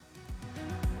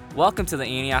Welcome to the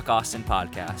Antioch Austin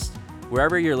podcast.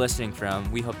 Wherever you're listening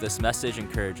from, we hope this message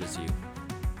encourages you.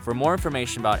 For more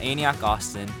information about Antioch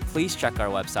Austin, please check our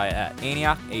website at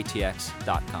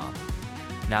antiochatx.com.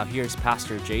 Now here's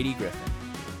Pastor J.D. Griffin.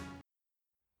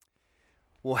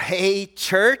 Well, hey,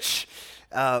 church.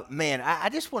 I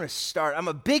just want to start. I'm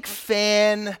a big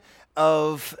fan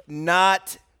of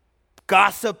not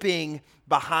gossiping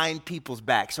behind people's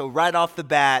back. So right off the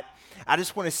bat, I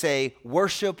just want to say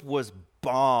worship was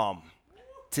bomb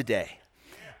today.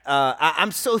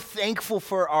 I'm so thankful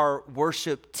for our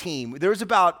worship team. There was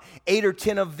about 8 or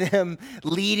 10 of them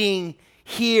leading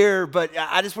here, but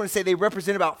I just want to say they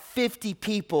represent about 50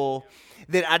 people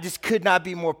that I just could not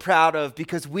be more proud of,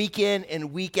 because week in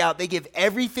and week out, they give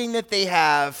everything that they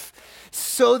have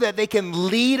so that they can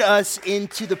lead us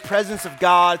into the presence of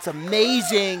God. It's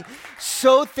amazing.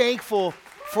 So thankful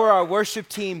for our worship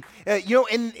team.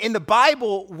 In the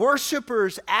Bible,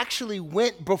 worshipers actually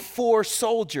went before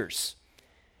soldiers.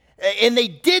 And they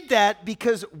did that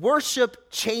because worship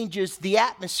changes the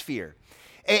atmosphere.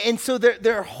 And so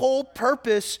their whole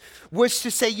purpose was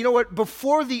to say, you know what,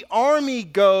 before the army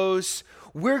goes,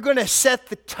 we're going to set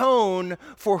the tone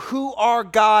for who our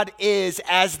God is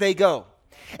as they go.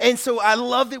 And so I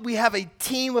love that we have a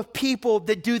team of people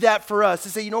that do that for us. To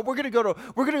say, you know, we're going to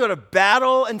go to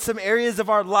battle in some areas of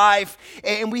our life,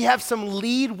 and we have some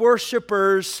lead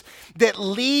worshipers that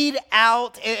lead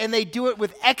out, and they do it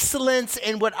with excellence.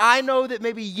 And what I know that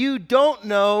maybe you don't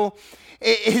know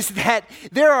is that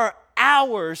there are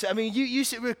hours. I mean, you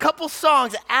see a couple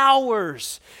songs,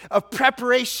 hours of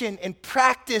preparation and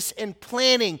practice and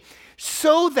planning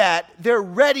so that they're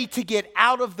ready to get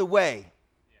out of the way,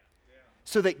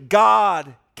 so that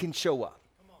God can show up.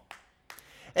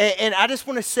 And I just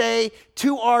want to say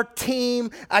to our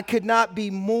team, I could not be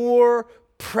more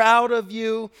proud of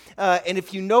you. And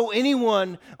if you know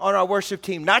anyone on our worship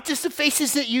team, not just the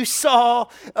faces that you saw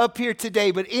up here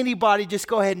today, but anybody, just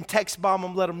go ahead and text bomb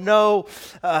them, let them know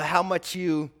how much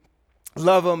you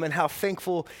love them and how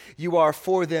thankful you are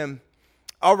for them.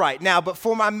 All right, now, but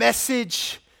for my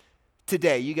message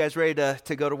today, you guys ready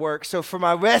to go to work? So for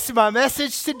my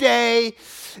message today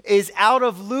is out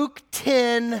of Luke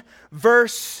 10,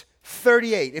 verse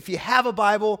 38. If you have a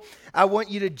Bible, I want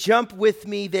you to jump with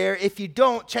me there. If you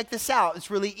don't, check this out.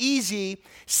 It's really easy.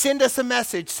 Send us a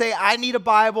message. Say, I need a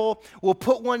Bible. We'll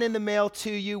put one in the mail to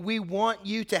you. We want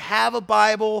you to have a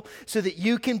Bible so that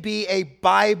you can be a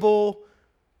Bible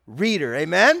reader.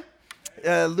 Amen?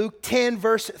 Luke 10,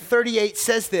 verse 38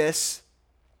 says this: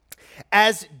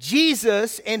 as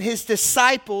Jesus and his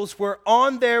disciples were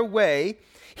on their way,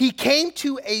 he came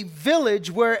to a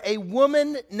village where a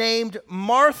woman named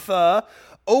Martha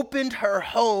opened her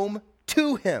home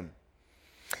to him.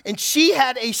 And she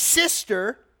had a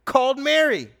sister called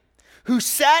Mary, who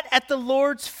sat at the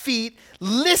Lord's feet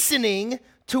listening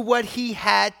to what he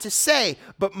had to say.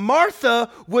 But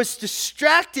Martha was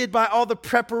distracted by all the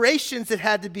preparations that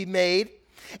had to be made.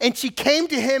 And she came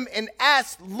to him and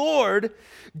asked, Lord,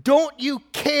 don't you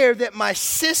care that my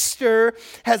sister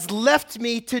has left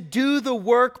me to do the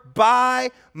work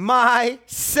by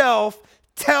myself?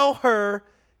 Tell her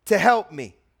to help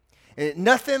me. And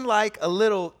nothing like a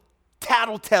little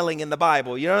tattletelling in the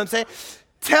Bible. You know what I'm saying?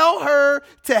 Tell her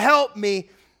to help me.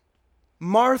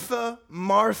 Martha,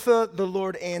 Martha, the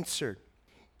Lord answered,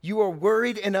 you are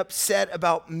worried and upset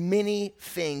about many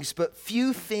things, but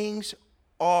few things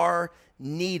are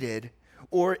needed,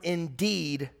 or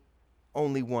indeed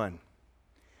only one.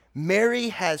 Mary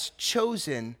has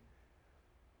chosen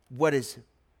what is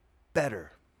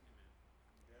better.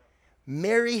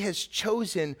 Mary has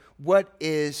chosen what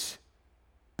is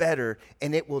better,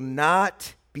 and it will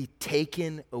not be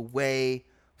taken away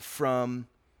from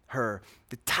her.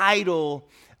 The title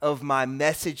of my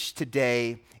message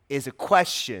today is a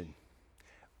question.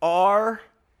 Are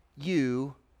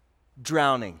you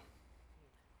drowning?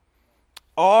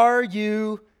 Are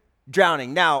you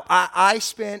drowning? Now, I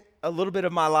spent a little bit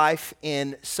of my life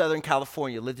in Southern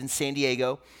California, lived in San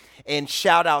Diego, and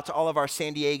shout out to all of our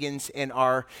San Diegans and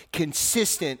our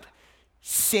consistent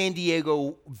San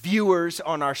Diego viewers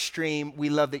on our stream. We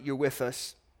love that you're with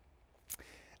us.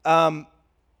 Now,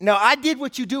 I did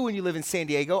what you do when you live in San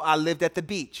Diego. I lived at the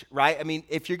beach, right? I mean,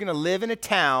 if you're going to live in a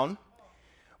town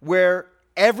where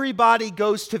everybody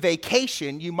goes to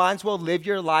vacation, you might as well live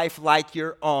your life like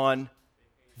you're on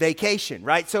vacation,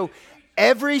 right? So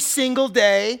every single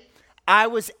day I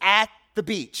was at the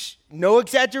beach. No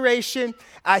exaggeration.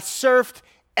 I surfed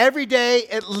every day,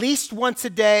 at least once a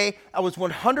day. I was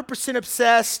 100%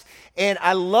 obsessed, and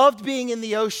I loved being in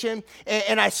the ocean,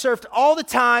 and I surfed all the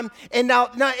time. And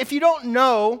now, if you don't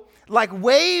know, like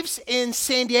waves in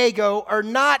San Diego are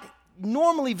not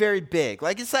normally very big.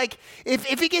 Like it's like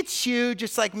if it gets huge,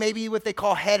 it's like maybe what they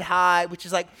call head high, which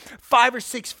is like 5 or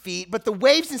 6 feet. But the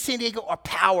waves in San Diego are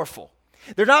powerful.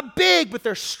 They're not big, but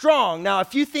they're strong. Now,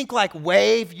 if you think like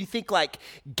wave, you think like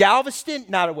Galveston,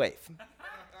 not a wave.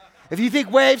 If you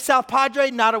think wave, South Padre,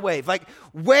 not a wave. Like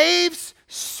waves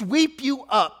sweep you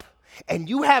up and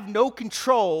you have no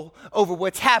control over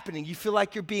what's happening. You feel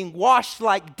like you're being washed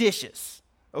like dishes.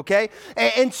 Okay?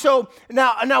 And so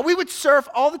now we would surf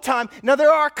all the time. Now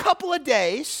there are a couple of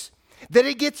days that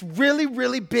it gets really,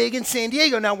 really big in San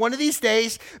Diego. Now one of these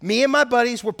days, me and my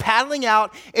buddies were paddling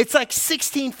out. It's like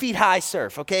 16 feet high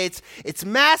surf, okay? It's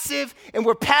massive, and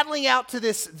we're paddling out to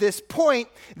this point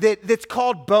that's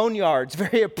called Boneyard. It's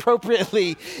very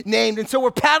appropriately named. And so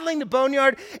we're paddling to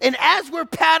Boneyard, and as we're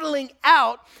paddling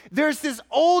out, there's this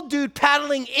old dude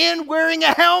paddling in wearing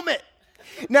a helmet.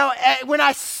 Now, when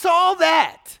I saw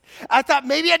that, I thought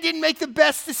maybe I didn't make the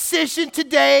best decision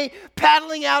today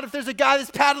paddling out if there's a guy that's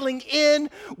paddling in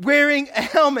wearing a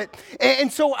helmet.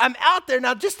 And so I'm out there.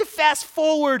 Now, just to fast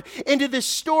forward into this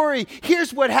story,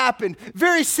 here's what happened.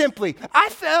 Very simply, I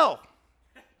fell.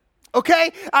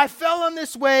 Okay? I fell on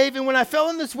this wave, and when I fell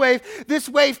on this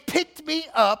wave picked me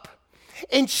up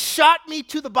and shot me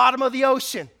to the bottom of the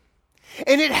ocean.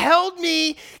 And it held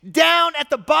me down at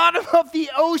the bottom of the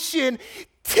ocean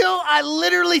till I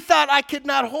literally thought I could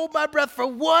not hold my breath for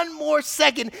one more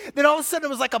second. Then all of a sudden it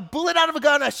was like a bullet out of a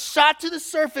gun, a shot to the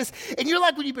surface. And you're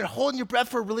like when you've been holding your breath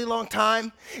for a really long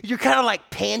time, you're kind of like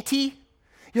panty.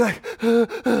 You're like,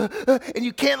 and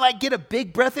you can't like get a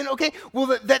big breath in. Okay,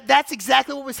 well that's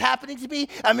exactly what was happening to me.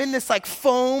 I'm in this like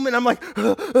foam, and I'm like,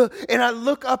 and I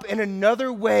look up, and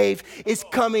another wave is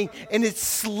coming, and it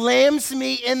slams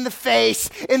me in the face.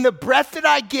 And the breath that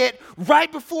I get right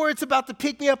before it's about to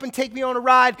pick me up and take me on a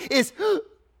ride is.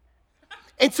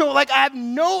 And so, like, I have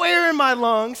no air in my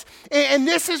lungs, and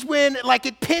this is when, like,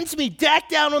 it pins me back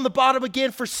down on the bottom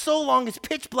again for so long. It's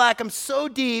pitch black. I'm so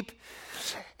deep.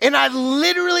 And I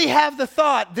literally have the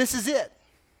thought, this is it.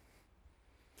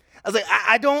 I was like,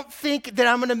 I don't think that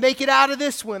I'm going to make it out of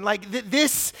this one. Like,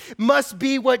 this must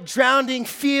be what drowning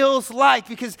feels like.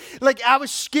 Because, like, I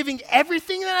was giving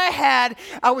everything that I had.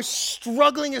 I was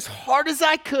struggling as hard as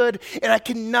I could. And I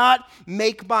could not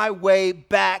make my way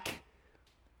back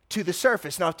to the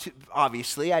surface. Now,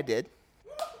 obviously, I did.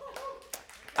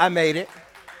 I made it.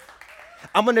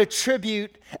 I'm going to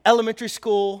attribute elementary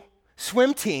school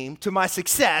swim team to my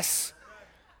success.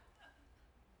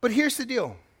 But here's the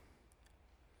deal.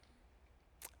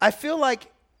 I feel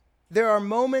like there are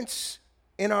moments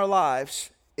in our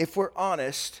lives, if we're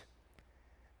honest,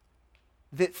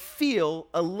 that feel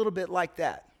a little bit like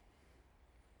that.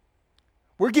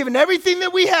 We're giving everything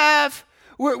that we have,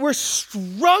 we're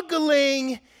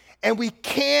struggling, and we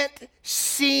can't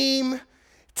seem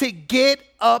to get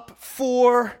up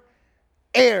for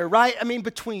air, right? I mean,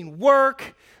 between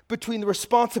work, between the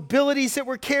responsibilities that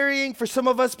we're carrying, for some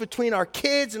of us, between our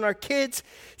kids and our kids'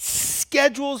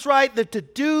 schedules, right? The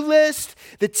to-do list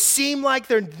that seem like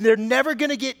they're never going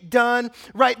to get done,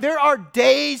 right? There are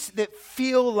days that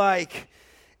feel like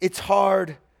it's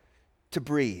hard to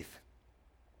breathe.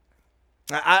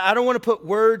 I don't want to put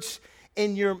words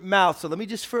in your mouth, so let me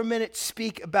just for a minute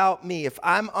speak about me. If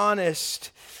I'm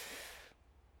honest,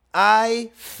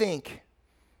 I think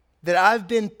that I've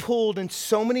been pulled in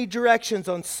so many directions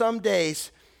on some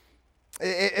days,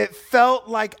 it felt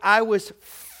like I was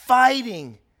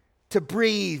fighting to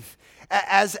breathe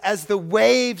as the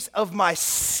waves of my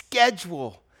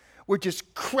schedule were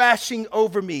just crashing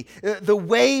over me. The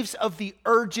waves of the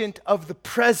urgent of the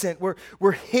present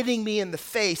were hitting me in the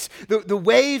face. The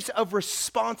waves of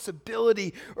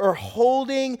responsibility are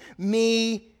holding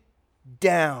me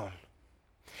down.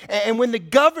 And when the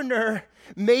governor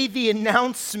made the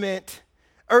announcement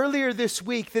earlier this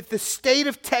week that the state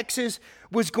of Texas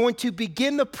was going to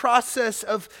begin the process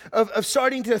of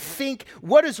starting to think,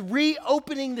 what does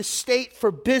reopening the state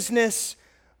for business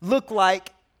look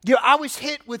like? You know, I was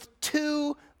hit with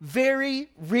two very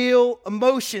real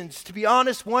emotions. To be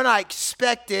honest, one I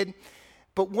expected,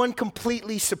 but one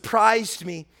completely surprised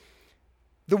me.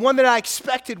 The one that I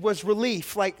expected was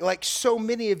relief, like so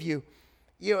many of you.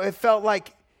 You know, it felt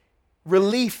like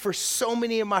relief for so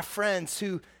many of my friends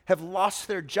who have lost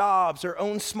their jobs or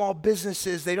own small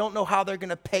businesses. They don't know how they're going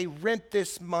to pay rent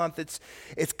this month.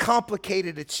 It's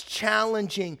complicated. It's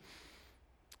challenging.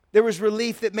 There was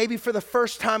relief that maybe for the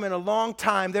first time in a long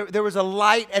time, there was a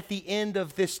light at the end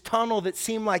of this tunnel that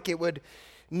seemed like it would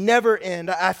never end.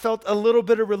 I felt a little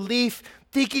bit of relief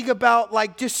thinking about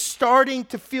like just starting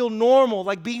to feel normal,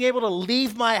 like being able to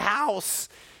leave my house,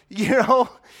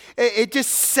 It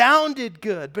just sounded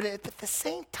good. But at the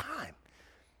same time,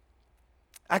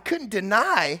 I couldn't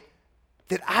deny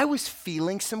that I was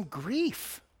feeling some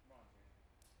grief.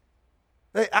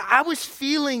 I was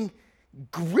feeling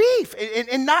grief,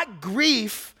 and not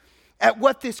grief at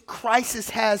what this crisis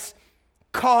has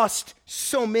cost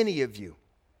so many of you.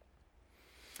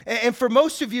 And for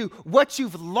most of you, what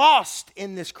you've lost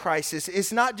in this crisis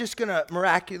is not just going to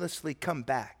miraculously come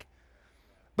back.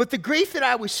 But the grief that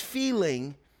I was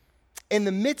feeling in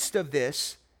the midst of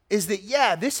this is that,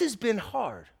 yeah, this has been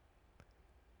hard,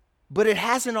 but it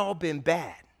hasn't all been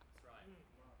bad.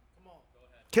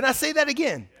 Can I say that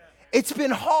again? It's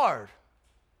been hard,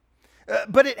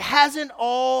 but it hasn't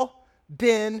all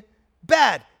been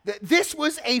bad. This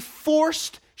was a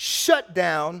forced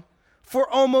shutdown for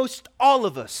almost all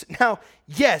of us. Now,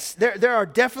 yes, there are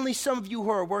definitely some of you who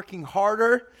are working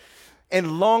harder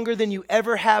and longer than you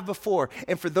ever have before.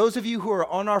 And for those of you who are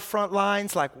on our front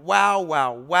lines, like,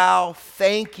 wow,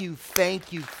 thank you.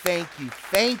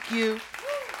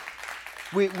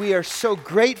 We are so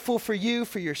grateful for you,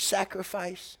 for your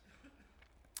sacrifice.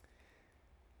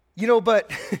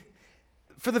 But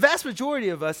for the vast majority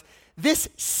of us, this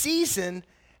season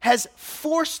has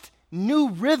forced new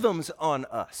rhythms on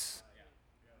us.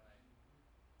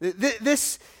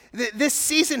 This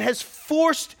season has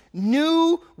forced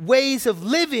new ways of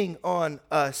living on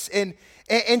us. And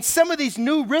some of these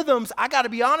new rhythms, I got to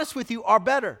be honest with you, are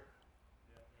better.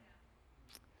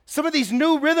 Some of these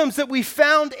new rhythms that we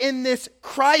found in this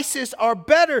crisis are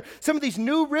better. Some of these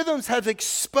new rhythms have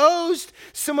exposed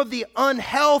some of the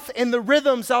unhealth in the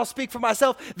rhythms, I'll speak for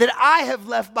myself, that I have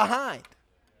left behind.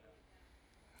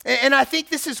 And I think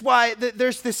this is why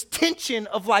there's this tension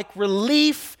of like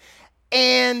relief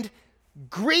and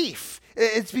grief.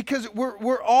 It's because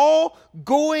we're all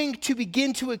going to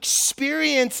begin to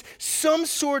experience some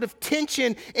sort of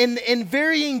tension in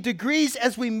varying degrees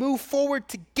as we move forward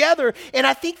together. And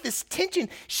I think this tension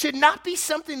should not be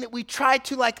something that we try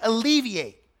to like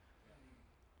alleviate.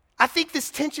 I think this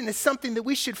tension is something that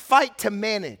we should fight to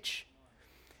manage.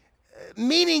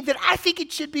 Meaning that I think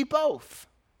it should be both.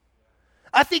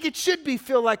 I think it should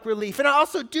feel like relief. And I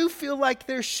also do feel like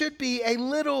there should be a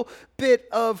little bit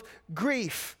of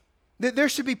grief. That there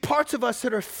should be parts of us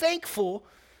that are thankful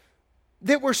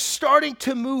that we're starting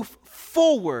to move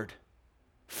forward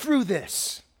through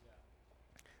this.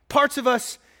 Parts of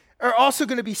us are also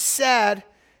going to be sad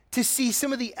to see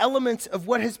some of the elements of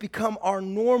what has become our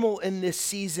normal in this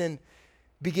season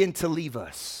begin to leave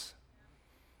us.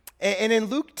 And in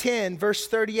Luke 10, verse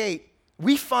 38,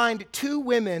 we find two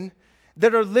women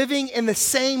that are living in the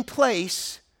same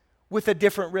place with a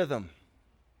different rhythm.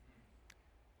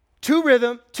 Two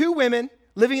women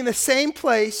living in the same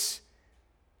place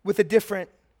with a different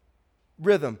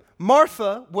rhythm.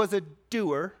 Martha was a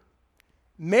doer.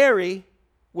 Mary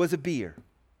was a beer.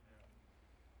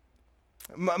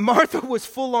 Martha was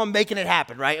full on making it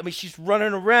happen, right? I mean, she's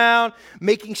running around,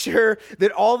 making sure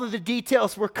that all of the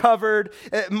details were covered.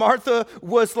 Martha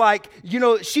was like,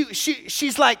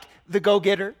 she's like the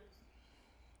go-getter.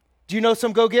 Do you know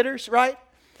some go-getters, right?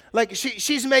 Like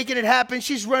she's making it happen.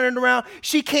 She's running around.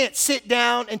 She can't sit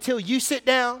down until you sit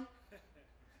down.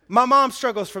 My mom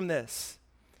struggles from this.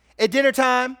 At dinner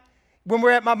time, when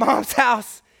we're at my mom's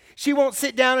house, she won't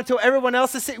sit down until everyone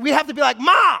else is sitting. We have to be like,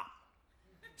 Mom,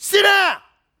 sit down,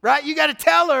 right? You got to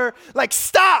tell her, like,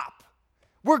 stop.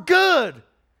 We're good.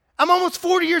 I'm almost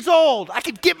 40 years old. I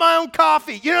could get my own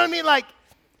coffee. You know what I mean? Like,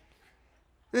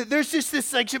 there's just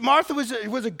this, like, Martha was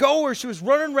a goer. She was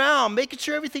running around, making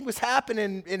sure everything was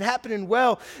happening and happening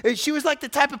well. And she was like the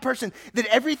type of person that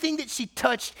everything that she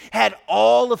touched had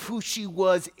all of who she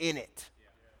was in it.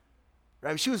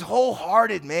 Right? She was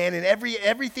wholehearted, man, in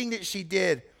everything that she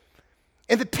did.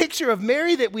 And the picture of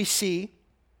Mary that we see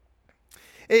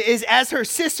is as her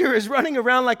sister is running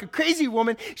around like a crazy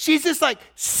woman, she's just like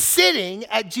sitting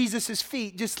at Jesus'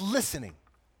 feet, just listening.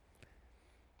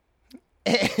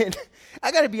 And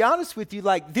I got to be honest with you,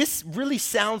 like, this really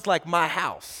sounds like my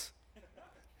house.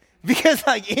 Because,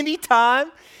 like,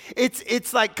 anytime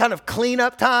it's like kind of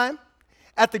cleanup time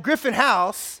at the Griffin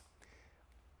house,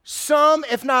 some,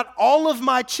 if not all of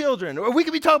my children, or we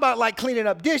could be talking about like cleaning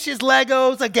up dishes,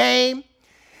 Legos, a game.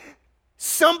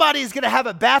 Somebody is going to have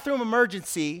a bathroom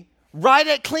emergency right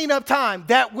at cleanup time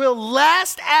that will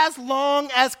last as long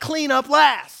as cleanup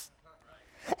lasts.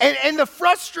 And the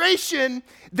frustration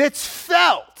that's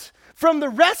felt from the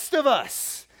rest of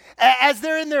us as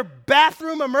they're in their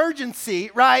bathroom emergency,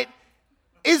 right,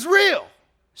 is real.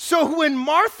 So when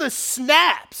Martha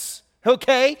snaps,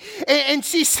 okay, and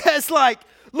she says like,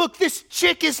 look, this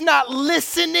chick is not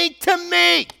listening to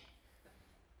me.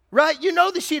 right? You know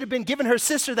that she'd have been giving her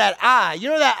sister that eye. You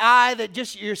know that eye that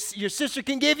just your sister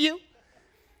can give you?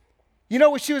 You know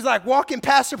what she was like walking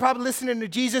past her, probably listening to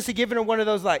Jesus and giving her one of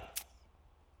those like,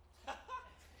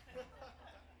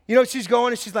 you know, she's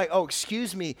going and she's like, oh,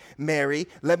 excuse me, Mary,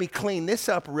 let me clean this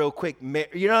up real quick.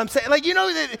 You know what I'm saying? Like, you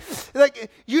know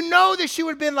that she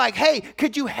would have been like, hey,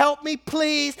 could you help me,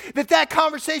 please? That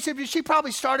conversation, she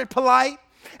probably started polite.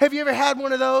 Have you ever had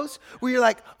one of those where you're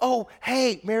like, oh,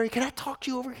 hey, Mary, can I talk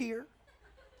to you over here?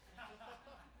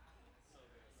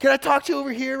 Can I talk to you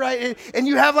over here, right? And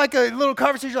you have like a little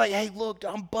conversation, you're like, hey, look,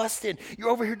 I'm busted. You're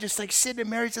over here just like sitting, and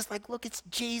Mary's just like, look, it's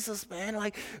Jesus, man.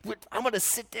 Like, I'm going to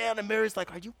sit down, and Mary's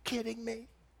like, are you kidding me?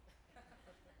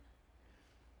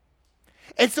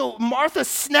 And so Martha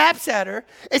snaps at her,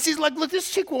 and she's like, look,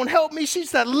 this chick won't help me.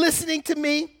 She's not listening to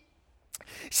me.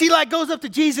 She like goes up to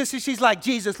Jesus, and she's like,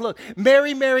 Jesus, look,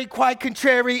 Mary, quite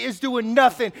contrary, is doing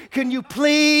nothing. Can you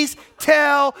please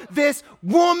tell this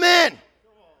woman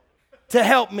to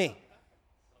help me?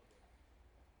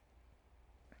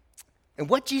 And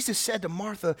what Jesus said to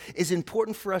Martha is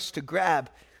important for us to grab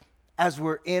as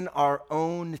we're in our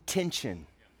own tension.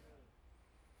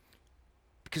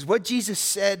 Because what Jesus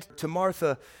said to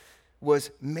Martha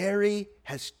was, Mary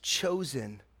has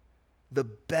chosen the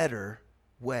better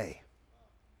way.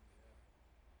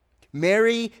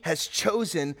 Mary has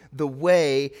chosen the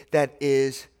way that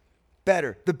is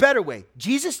better, the better way.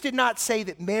 Jesus did not say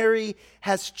that Mary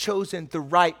has chosen the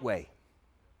right way.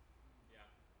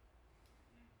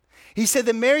 He said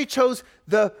that Mary chose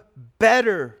the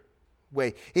better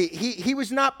way. He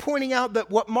was not pointing out that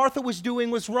what Martha was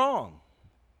doing was wrong.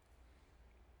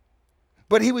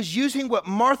 But he was using what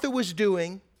Martha was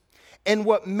doing and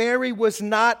what Mary was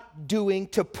not doing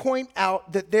to point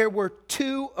out that there were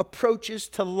two approaches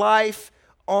to life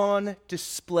on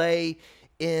display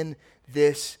in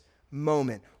this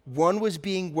moment. One was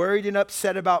being worried and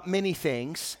upset about many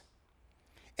things,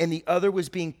 and the other was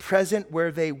being present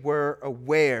where they were,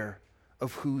 aware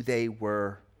of who they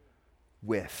were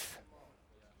with.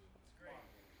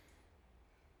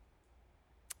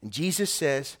 And Jesus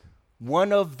says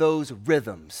one of those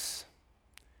rhythms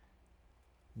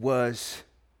was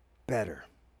better.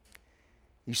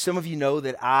 Some of you know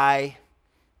that I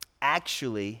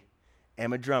actually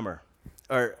am a drummer.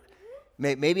 Or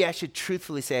maybe I should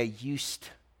truthfully say I used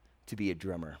to be a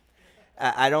drummer.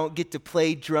 I don't get to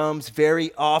play drums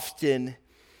very often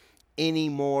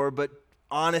anymore, but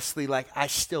honestly, like, I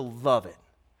still love it.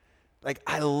 Like,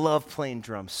 I love playing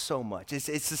drums so much. It's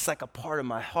just like a part of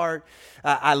my heart.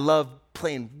 I love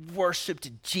playing worship to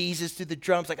Jesus through the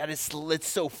drums. Like, it's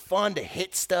so fun to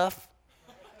hit stuff.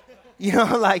 You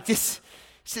know, like, it's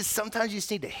just sometimes you just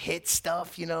need to hit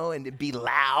stuff, you know, and be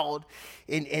loud.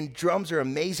 And drums are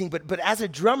amazing. But as a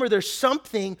drummer, there's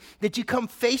something that you come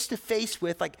face to face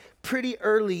with, like, pretty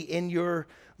early in your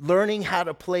learning how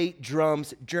to play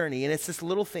drums journey. And it's this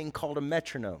little thing called a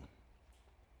metronome.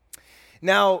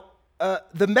 Now,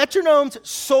 the metronome's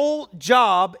sole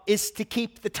job is to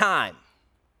keep the time.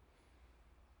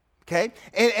 Okay?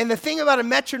 And the thing about a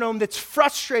metronome that's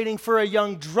frustrating for a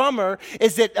young drummer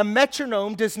is that a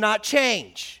metronome does not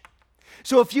change.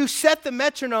 So if you set the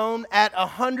metronome at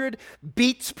 100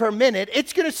 beats per minute,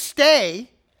 it's going to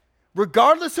stay,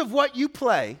 regardless of what you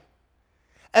play,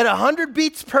 at 100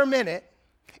 beats per minute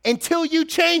until you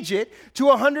change it to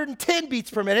 110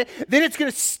 beats per minute. Then it's going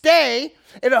to stay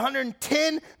at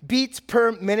 110 beats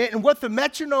per minute. And what the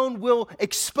metronome will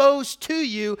expose to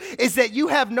you is that you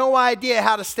have no idea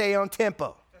how to stay on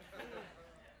tempo.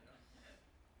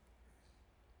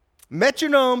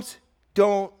 Metronomes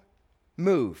don't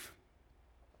move.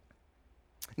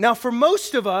 Now, for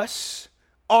most of us,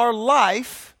 our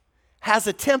life has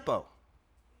a tempo.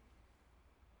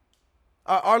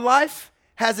 Our life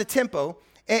has a tempo.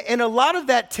 And a lot of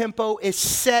that tempo is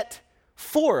set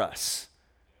for us,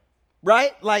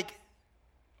 right? Like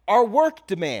our work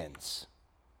demands,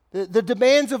 the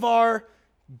demands of our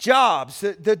jobs,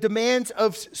 the demands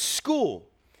of school.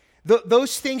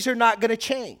 Those things are not going to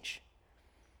change.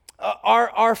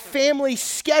 Our family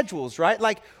schedules, right?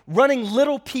 Like running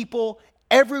little people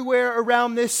everywhere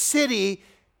around this city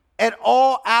at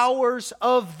all hours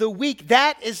of the week.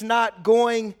 That is not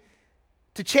going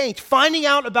to change. Finding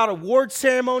out about award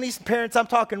ceremonies, parents, I'm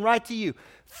talking right to you.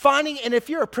 And if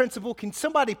you're a principal, can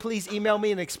somebody please email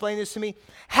me and explain this to me?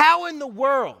 How in the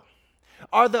world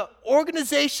are the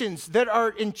organizations that are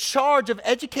in charge of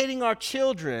educating our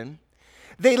children,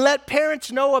 they let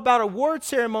parents know about award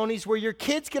ceremonies where your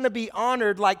kid's going to be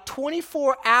honored like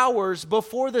 24 hours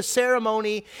before the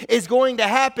ceremony is going to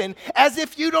happen, as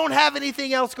if you don't have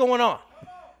anything else going on?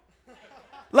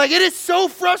 Like, it is so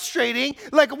frustrating.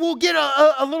 Like, we'll get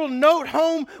a little note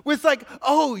home with like,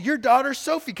 oh, your daughter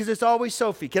Sophie, because it's always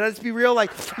Sophie. Can I just be real?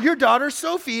 Like, your daughter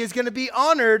Sophie is going to be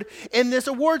honored in this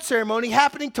award ceremony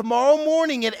happening tomorrow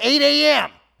morning at 8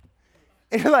 a.m.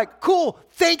 And you're like, cool,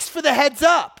 thanks for the heads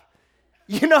up.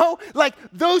 You know, like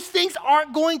those things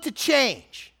aren't going to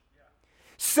change.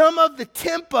 Some of the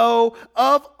tempo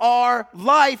of our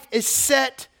life is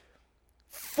set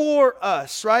for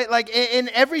us, right? Like, and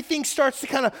everything starts to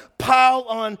kind of pile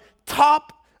on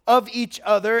top of each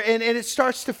other, and it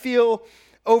starts to feel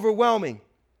overwhelming.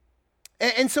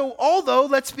 And so, although,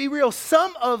 let's be real,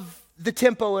 some of the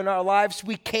tempo in our lives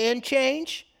we can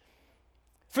change,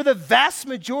 for the vast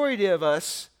majority of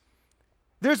us,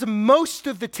 there's most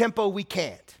of the tempo we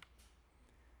can't.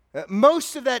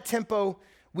 Most of that tempo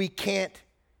we can't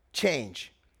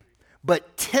change.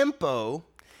 But tempo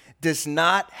does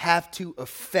not have to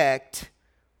affect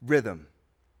rhythm.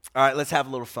 All right, let's have a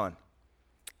little fun.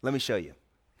 Let me show you.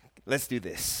 Let's do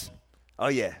this. Oh,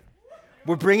 yeah.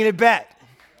 We're bringing it back.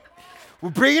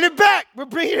 We're bringing it back. We're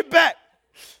bringing it back.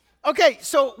 Okay,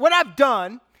 so what I've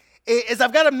done is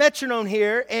I've got a metronome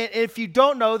here, and if you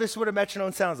don't know, this is what a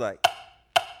metronome sounds like.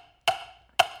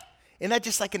 Isn't that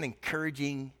just like an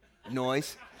encouraging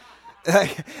noise?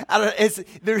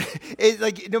 It's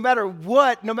like no matter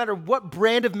what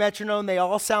brand of metronome, they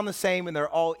all sound the same, and they're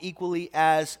all equally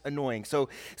as annoying. So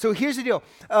here's the deal.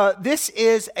 This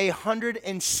is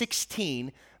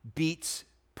 116 beats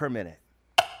per minute.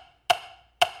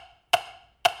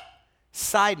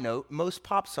 Side note, most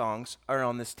pop songs are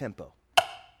on this tempo.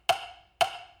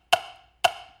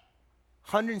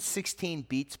 116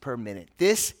 beats per minute.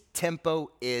 This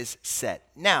tempo is set.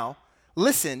 Now,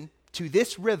 listen to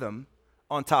this rhythm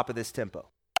on top of this tempo.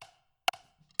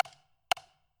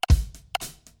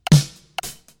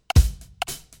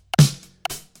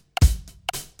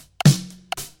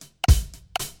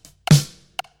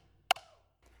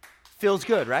 Feels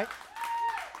good, right?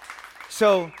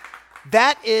 So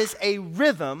that is a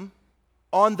rhythm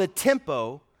on the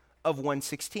tempo of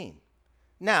 116.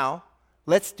 Now,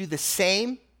 let's do the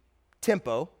same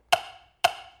tempo,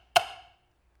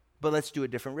 but let's do a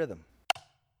different rhythm.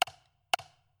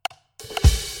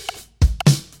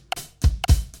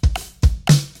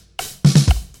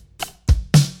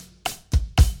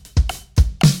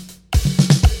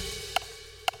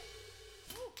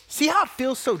 See how it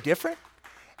feels so different?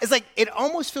 It's like it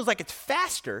almost feels like it's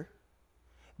faster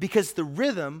because the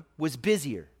rhythm was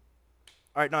busier.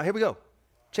 All right, now here we go.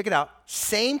 Check it out.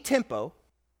 Same tempo,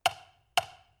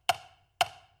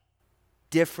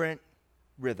 different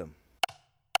rhythm.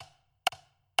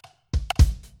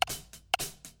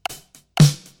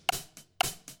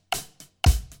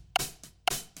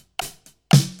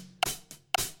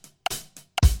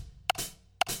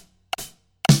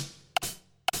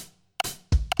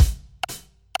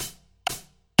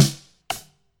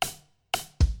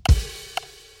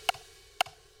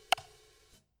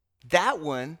 That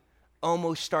one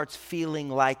almost starts feeling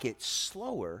like it's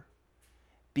slower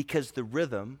because the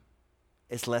rhythm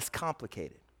is less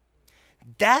complicated.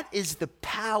 That is the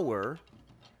power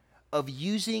of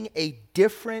using a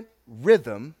different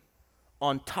rhythm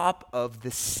on top of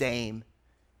the same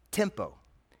tempo.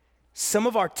 Some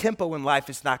of our tempo in life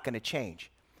is not going to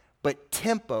change, but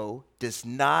tempo does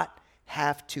not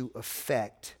have to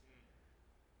affect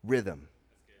rhythm.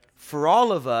 For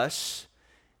all of us,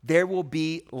 there will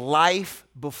be life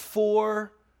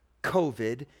before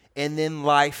COVID and then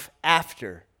life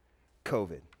after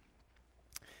COVID.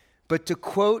 But to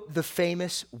quote the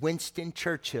famous Winston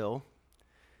Churchill,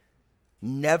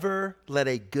 never let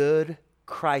a good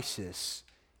crisis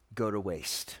go to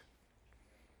waste.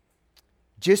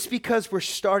 Just because we're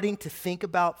starting to think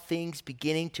about things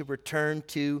beginning to return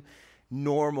to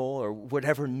normal or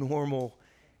whatever normal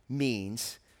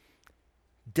means,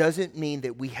 doesn't mean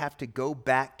that we have to go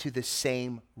back to the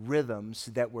same rhythms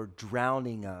that were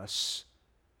drowning us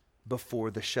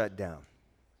before the shutdown.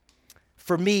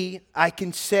 For me, I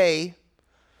can say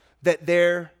that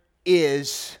there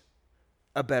is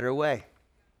a better way.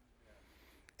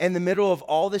 In the middle of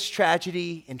all this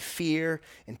tragedy and fear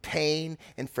and pain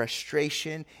and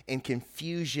frustration and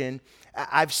confusion,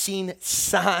 I've seen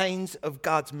signs of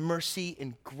God's mercy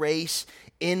and grace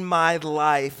in my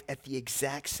life at the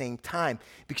exact same time.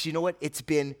 Because you know what? It's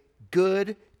been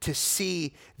good to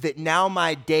see that now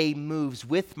my day moves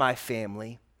with my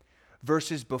family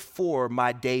versus before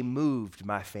my day moved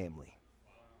my family.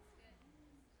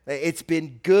 It's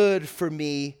been good for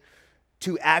me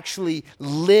to actually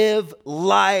live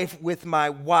life with my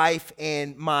wife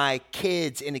and my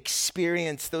kids and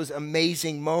experience those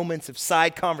amazing moments of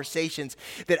side conversations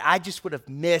that I just would have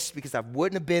missed because I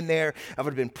wouldn't have been there. I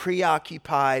would have been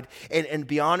preoccupied. And to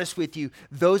be honest with you,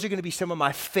 those are going to be some of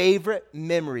my favorite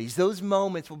memories. Those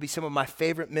moments will be some of my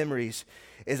favorite memories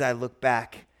as I look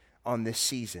back on this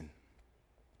season.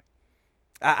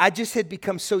 I just had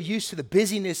become so used to the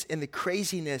busyness and the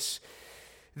craziness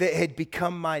that had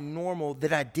become my normal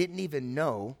that I didn't even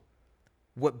know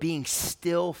what being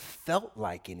still felt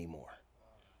like anymore.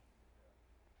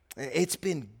 It's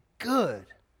been good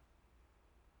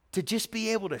to just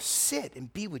be able to sit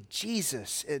and be with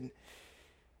Jesus and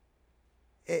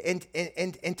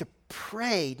to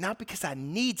pray, not because I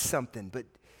need something, but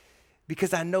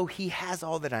because I know He has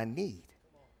all that I need.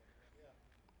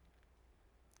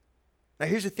 Now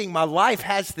here's the thing, my life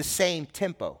has the same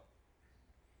tempo.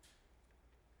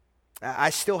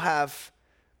 I still have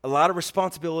a lot of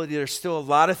responsibility. There's still a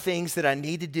lot of things that I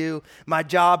need to do. My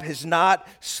job has not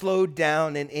slowed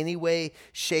down in any way,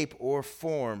 shape, or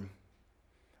form.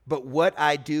 But what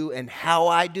I do and how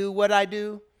I do what I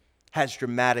do has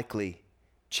dramatically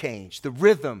changed. The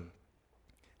rhythm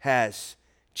has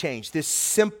changed. This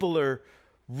simpler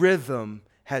rhythm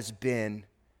has been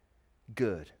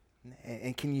good.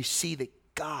 And can you see that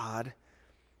God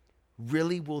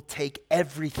really will take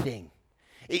everything,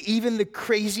 even the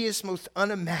craziest, most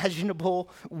unimaginable?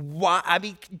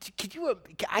 I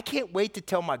can't wait to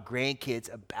tell my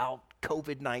grandkids about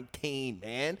COVID-19,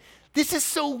 man. This is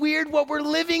so weird what we're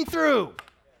living through.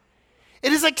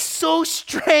 It is like so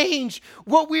strange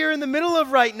what we are in the middle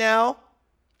of right now.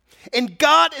 And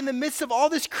God, in the midst of all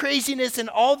this craziness and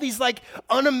all these like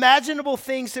unimaginable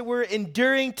things that we're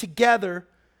enduring together,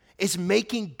 is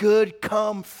making good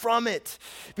come from it.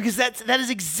 Because that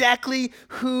is exactly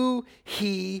who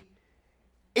He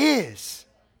is.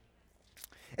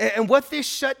 And what this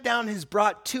shutdown has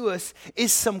brought to us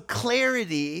is some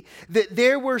clarity that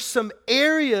there were some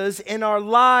areas in our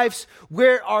lives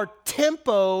where our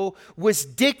tempo was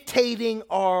dictating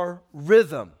our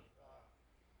rhythm.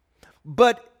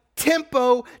 But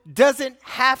tempo doesn't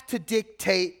have to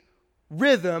dictate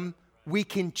rhythm. We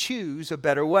can choose a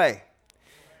better way.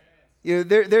 You know,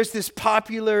 there's this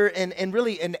popular and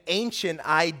really an ancient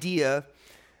idea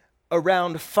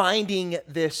around finding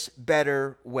this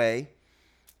better way.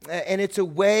 And it's a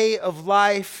way of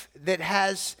life that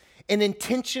has an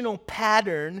intentional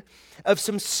pattern of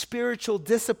some spiritual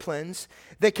disciplines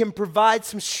that can provide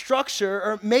some structure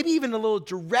or maybe even a little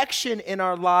direction in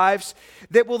our lives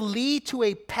that will lead to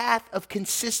a path of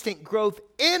consistent growth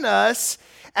in us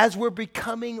as we're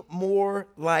becoming more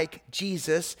like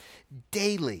Jesus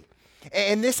daily.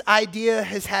 And this idea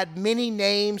has had many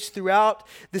names throughout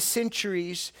the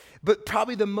centuries, but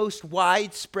probably the most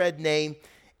widespread name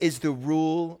is the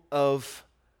rule of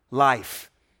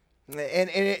life. And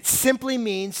it simply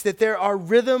means that there are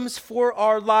rhythms for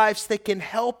our lives that can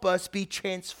help us be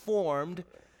transformed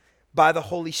by the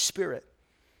Holy Spirit.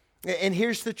 And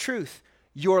here's the truth.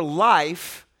 Your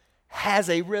life has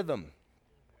a rhythm.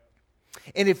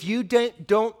 And if you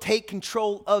don't take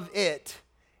control of it,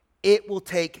 it will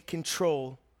take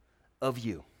control of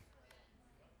you.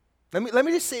 Let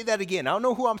me just say that again. I don't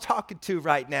know who I'm talking to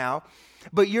right now,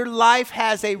 but your life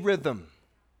has a rhythm.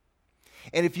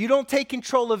 And if you don't take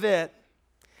control of it,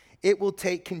 it will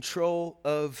take control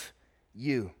of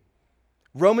you.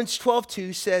 Romans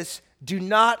 12:2 says, "Do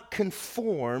not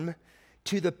conform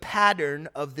to the pattern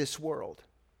of this world,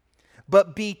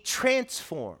 but be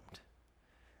transformed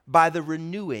by the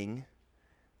renewing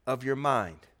of your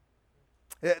mind."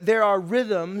 There are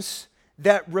rhythms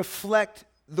that reflect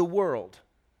the world.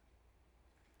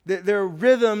 There are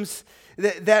rhythms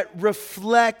that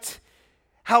reflect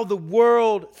how the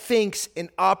world thinks and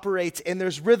operates, and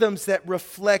there's rhythms that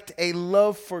reflect a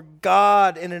love for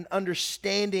God and an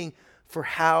understanding for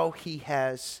how He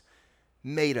has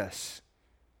made us.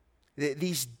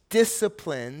 These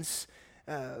disciplines,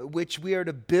 which we are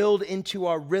to build into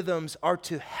our rhythms, are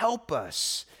to help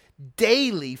us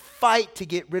daily fight to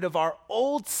get rid of our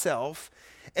old self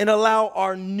and allow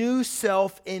our new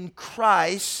self in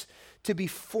Christ to be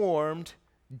formed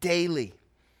daily.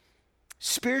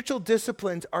 Spiritual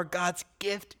disciplines are God's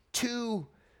gift to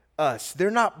us. They're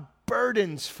not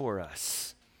burdens for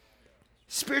us.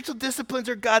 Spiritual disciplines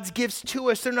are God's gifts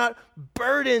to us. They're not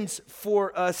burdens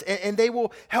for us. And they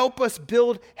will help us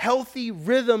build healthy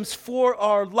rhythms for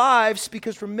our lives,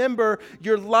 because remember,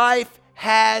 your life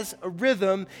has a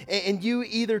rhythm, and you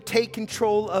either take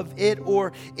control of it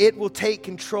or it will take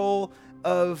control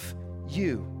of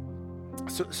you.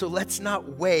 So let's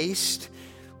not waste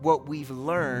what we've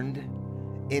learned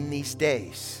in these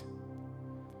days.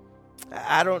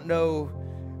 I don't know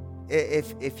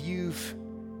if you've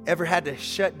ever had to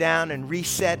shut down and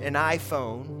reset an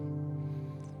iPhone,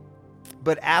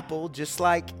 but Apple, just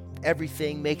like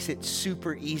everything, makes it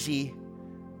super easy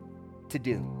to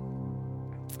do.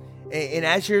 And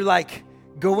as you're like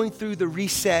going through the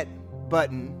reset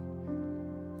button,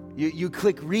 you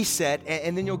click reset,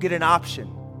 and then you'll get an option.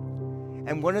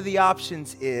 And one of the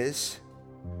options is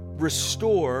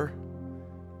restore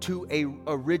to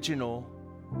original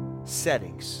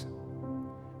settings.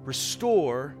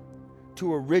 Restore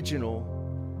to original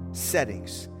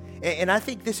settings. And I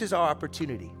think this is our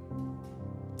opportunity.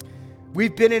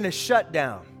 We've been in a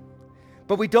shutdown,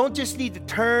 but we don't just need to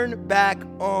turn back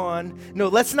on. No,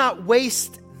 let's not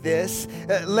waste this.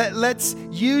 Let's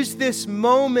use this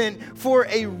moment for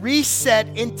a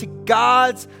reset into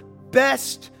God's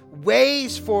best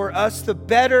ways for us, the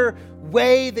better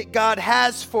way that God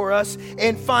has for us,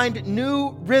 and find new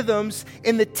rhythms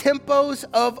in the tempos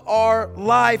of our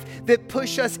life that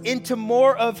push us into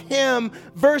more of Him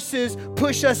versus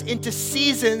push us into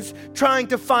seasons trying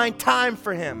to find time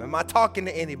for Him. Am I talking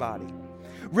to anybody?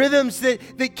 Rhythms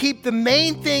that keep the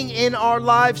main thing in our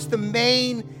lives the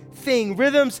main thing.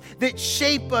 Rhythms that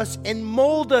shape us and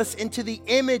mold us into the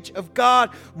image of God.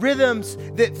 Rhythms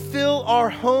that fill our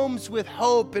homes with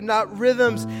hope, and not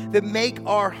rhythms that make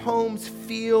our homes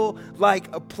feel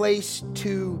like a place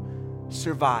to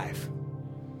survive.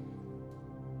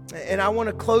 And I want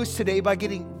to close today by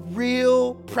getting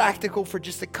real practical for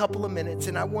just a couple of minutes.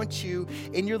 And I want you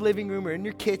in your living room or in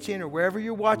your kitchen or wherever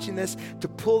you're watching this to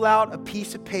pull out a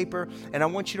piece of paper, and I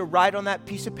want you to write on that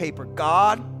piece of paper,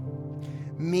 God,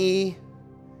 me,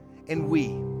 and we.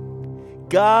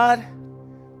 God,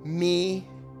 me,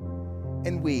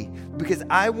 and we. Because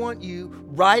I want you,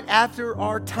 right after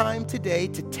our time today,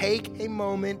 to take a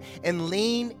moment and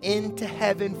lean into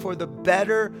heaven for the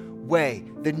better way,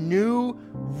 the new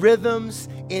rhythms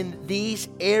in these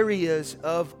areas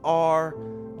of our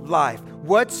life.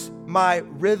 What's my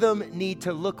rhythm need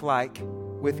to look like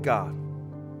with God?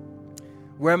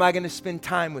 Where am I going to spend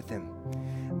time with Him?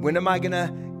 When am I going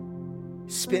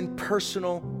to spend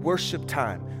personal worship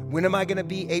time? When am I going to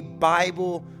be a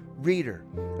Bible reader?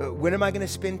 When am I going to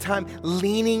spend time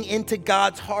leaning into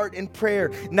God's heart in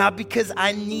prayer? Not because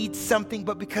I need something,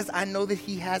 but because I know that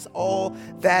He has all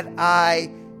that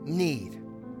I need.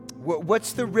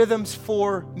 What's the rhythms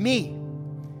for me?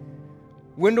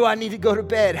 When do I need to go to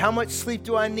bed? How much sleep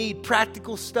do I need?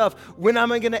 Practical stuff. When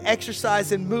am I going to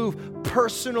exercise and move?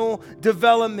 Personal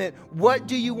development. What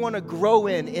do you want to grow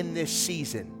in this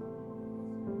season?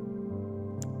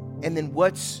 And then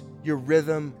what's your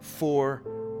rhythm for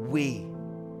we?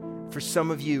 For some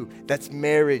of you, that's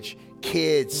marriage,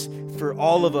 kids. For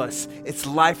all of us, it's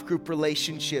life group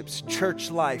relationships, church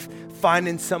life,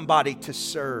 finding somebody to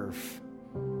serve.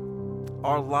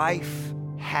 Our life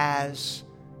has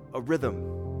a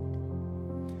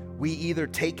rhythm. We either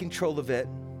take control of it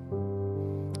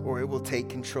or it will take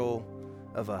control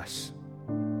of us.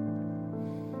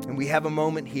 And we have a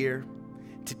moment here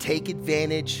to take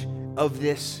advantage of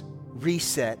this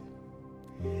reset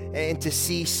and to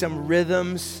see some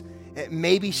rhythms,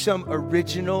 maybe some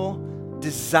original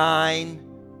design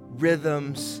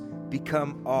rhythms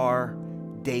become our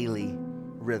daily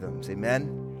rhythms.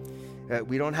 Amen?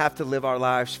 We don't have to live our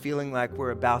lives feeling like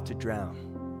we're about to drown.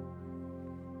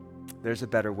 There's a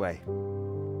better way.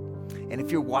 And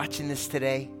if you're watching this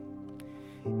today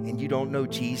and you don't know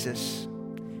Jesus,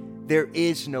 there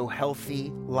is no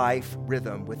healthy life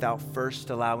rhythm without first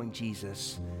allowing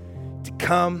Jesus to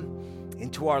come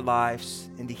into our lives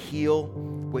and to heal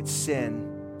what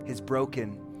sin has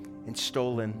broken and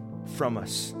stolen from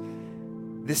us.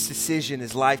 This decision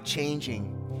is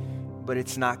life-changing, but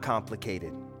it's not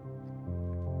complicated.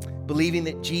 Believing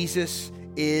that Jesus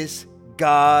is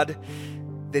God,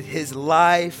 that His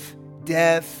life,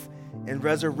 death, and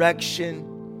resurrection,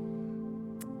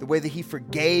 the way that He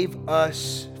forgave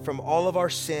us from all of our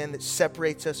sin that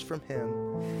separates us from Him.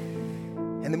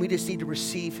 And then we just need to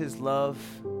receive His love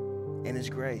and His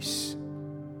grace.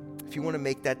 If you want to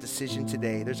make that decision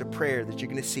today, there's a prayer that you're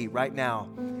going to see right now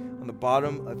on the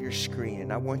bottom of your screen.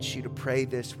 And I want you to pray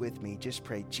this with me. Just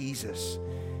pray, Jesus,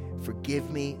 forgive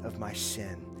me of my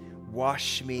sin.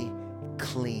 Wash me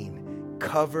clean.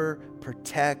 Cover,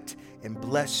 protect, and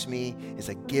bless me as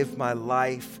I give my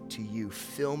life to you.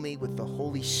 Fill me with the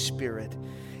Holy Spirit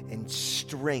and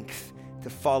strength to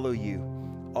follow you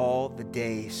all the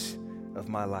days of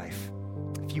my life.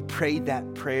 If you prayed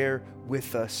that prayer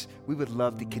with us, we would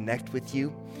love to connect with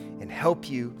you and help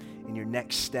you in your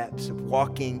next steps of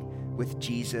walking with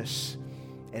Jesus.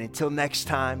 And until next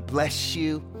time, bless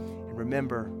you. And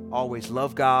remember, always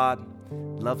love God,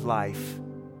 love life,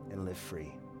 and live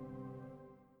free.